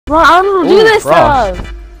Bro, I don't do this Frost.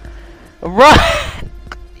 stuff. Bro,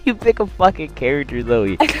 you pick a fucking character,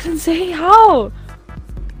 Zoe. I couldn't say how.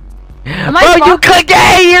 Am I Bro, you Frost? click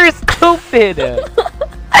A. You're stupid. How?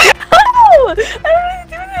 I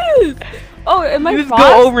don't really do this. Oh, am I You just Frost?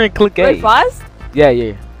 go over and click A. Wait, Frost? Yeah.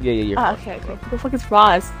 Ah, okay. Who the fuck is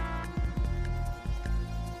Frost?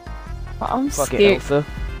 Oh, I'm Fucking scared. Elsa.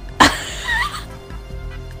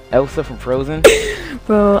 Elsa from Frozen.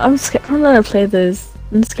 Bro, I'm scared. I'm not gonna play this.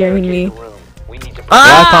 It's scaring me.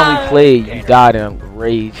 Last time we played, you died in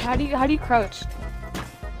rage. How do you crouch?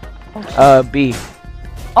 B.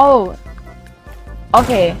 Oh.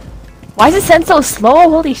 Okay. Why is it sent so slow?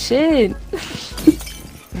 Holy shit.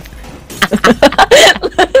 Look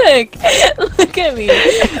at me.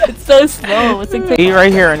 It's so slow. It's like He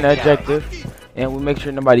right here on the objective, and we'll make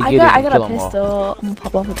sure nobody get it I and got kill a them all. pistol. I'm gonna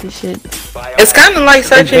pop off with this shit. It's kind of like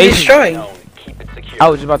search and basic. destroy. I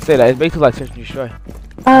was just about to say that. It's basically like Search and Destroy.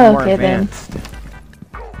 Oh, More okay then. advanced.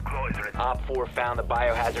 Op 4 found the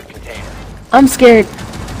biohazard container. I'm scared.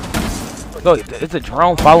 Look, it's a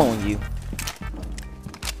drone following you.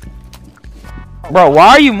 Bro, why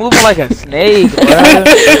are you moving like a snake, bro?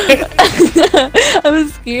 I'm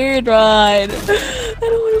scared, Rod. I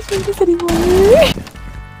don't want to play this anymore.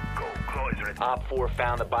 Op 4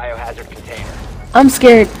 found the biohazard container. I'm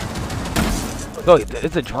scared. Look,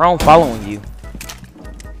 it's a drone following you.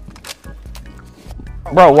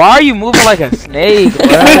 Bro, why are you moving like a snake,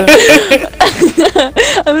 bro?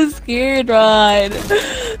 I'm scared, Rod.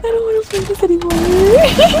 I don't want to play this anymore.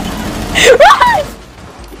 Rod!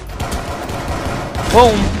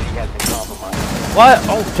 Boom. What?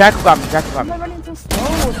 Oh, Jackal got me. Jackal got Why am I me. running so slow?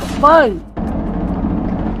 What the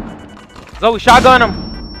fuck? Zoe, shotgun him.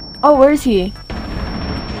 Oh, where is he?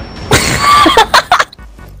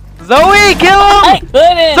 Zoe, kill I him.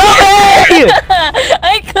 couldn't. Zoe!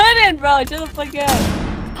 I couldn't, bro. Chill the fuck out.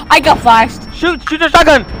 I got flashed. Shoot your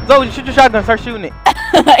shotgun. Zoe, shoot your shotgun. Start shooting it.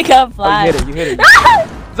 I got Oh, flashed. you hit it.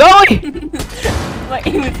 Zoe! My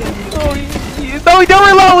aim is in Zoe, don't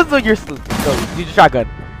reload. Zoe, you're stupid. Zoe, use your shotgun.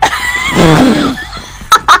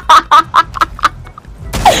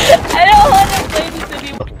 I don't want to play this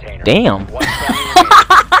anymore. Container. Damn. One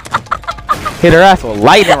friendly Hit her ass with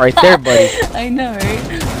lightning right there, buddy. I know,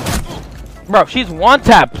 right? Bro, she's one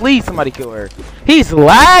tap. Please, somebody kill her. He's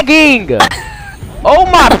lagging. Oh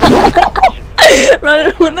my. Bro, I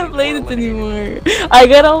don't want to play this anymore. I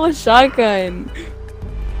got all a shotgun.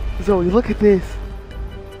 Zoe, look at this.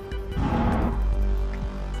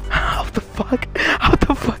 How the fuck? How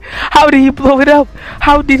the fuck? How did he blow it up?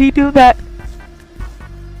 How did he do that?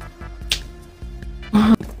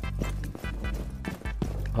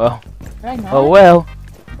 Well, Did I not? oh well.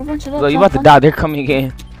 Everyone shut up, So you about to shotgun. die. They're coming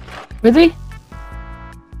in. Really?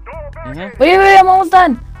 Mhm. Wait, I'm almost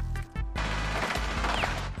done.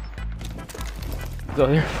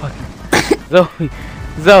 Zoe, you're fucking.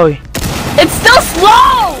 Zoe. It's still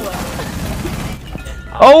slow!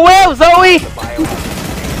 Oh well, Zoe.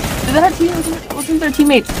 biohazard. Is that our team? Wasn't their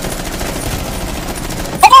teammates?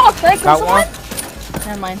 Oh! Did I kill Got someone? one?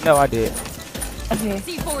 Never mind. No, I did. Okay.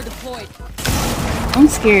 C4 deployed. I'm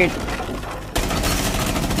scared.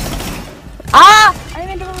 Ah! I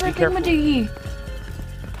didn't do the careful. thingamajiggy.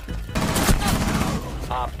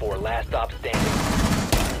 Op 4 last stop standing.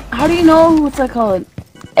 How do you know what's that called?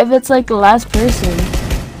 If it's like the last person.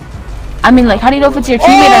 I mean, like, how do you know if it's your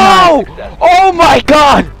teammate or not? Oh my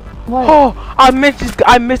God! What? Oh, I missed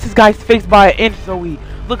this guy's face by an inch, Zoe.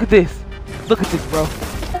 Look at this. Look at this, bro.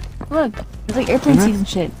 Look, it's like airplane seats and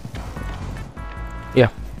shit. Yeah.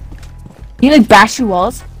 You like bash your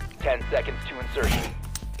walls? 10 seconds to insertion.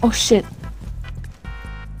 Oh shit.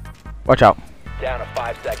 Watch out. Down to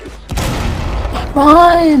 5 seconds.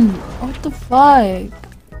 Run! What the fuck?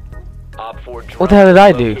 Op 4 drone What the hell did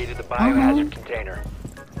I do? located the biohazard container.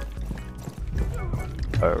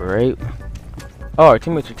 Alright. Oh, our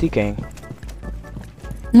teammates are TKing.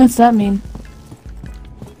 What's that mean?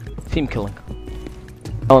 Team killing.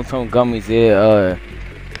 Telling some gummies, yeah,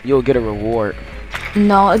 you'll get a reward.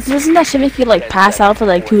 No, doesn't that shit make you like pass out for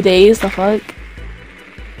like 2 days? The fuck?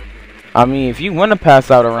 I mean, if you want to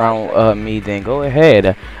pass out around me, then go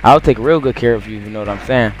ahead. I'll take real good care of you, if you know what I'm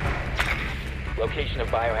saying. Location of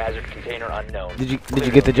biohazard container unknown. Did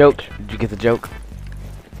you get the joke? Did you get the joke?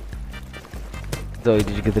 Zoe,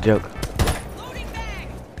 did you get the joke?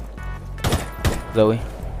 Zoe?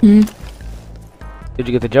 Hmm? Did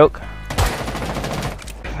you get the joke?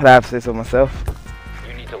 I have to say so myself.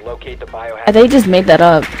 You need to locate the biohazard. I think you just made that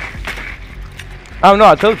up. Oh no,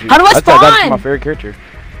 I told you. How do I said that's spawn? my favorite character.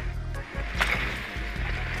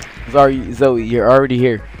 Sorry, Zoe, you're already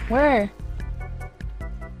here. Where?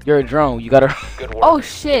 You're a drone. You gotta Good work. Oh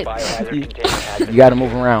shit. Biohazard container has been you gotta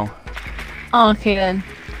move around. Oh, okay then.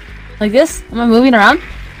 Like this? Am I moving around?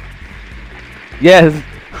 Yes.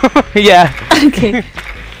 Yeah. Okay.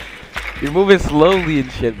 You're moving slowly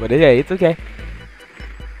and shit, but yeah, it's okay.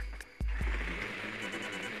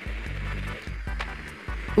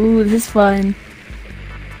 Ooh, this is fun.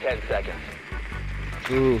 10 seconds.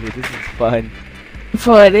 Ooh, this is fun.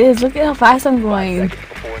 Bro, it is. Look at how fast I'm 5 going. seconds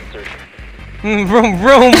before insertion. Vroom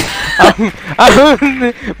vroom.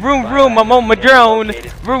 Vroom vroom. I'm on my drone.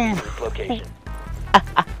 Vroom. This location.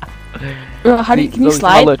 Bro, how do you, can you See my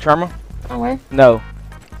slide? little charmer? Oh, where? No.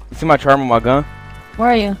 You see my charm on my gun? Where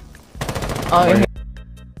are you? Oh, you're here.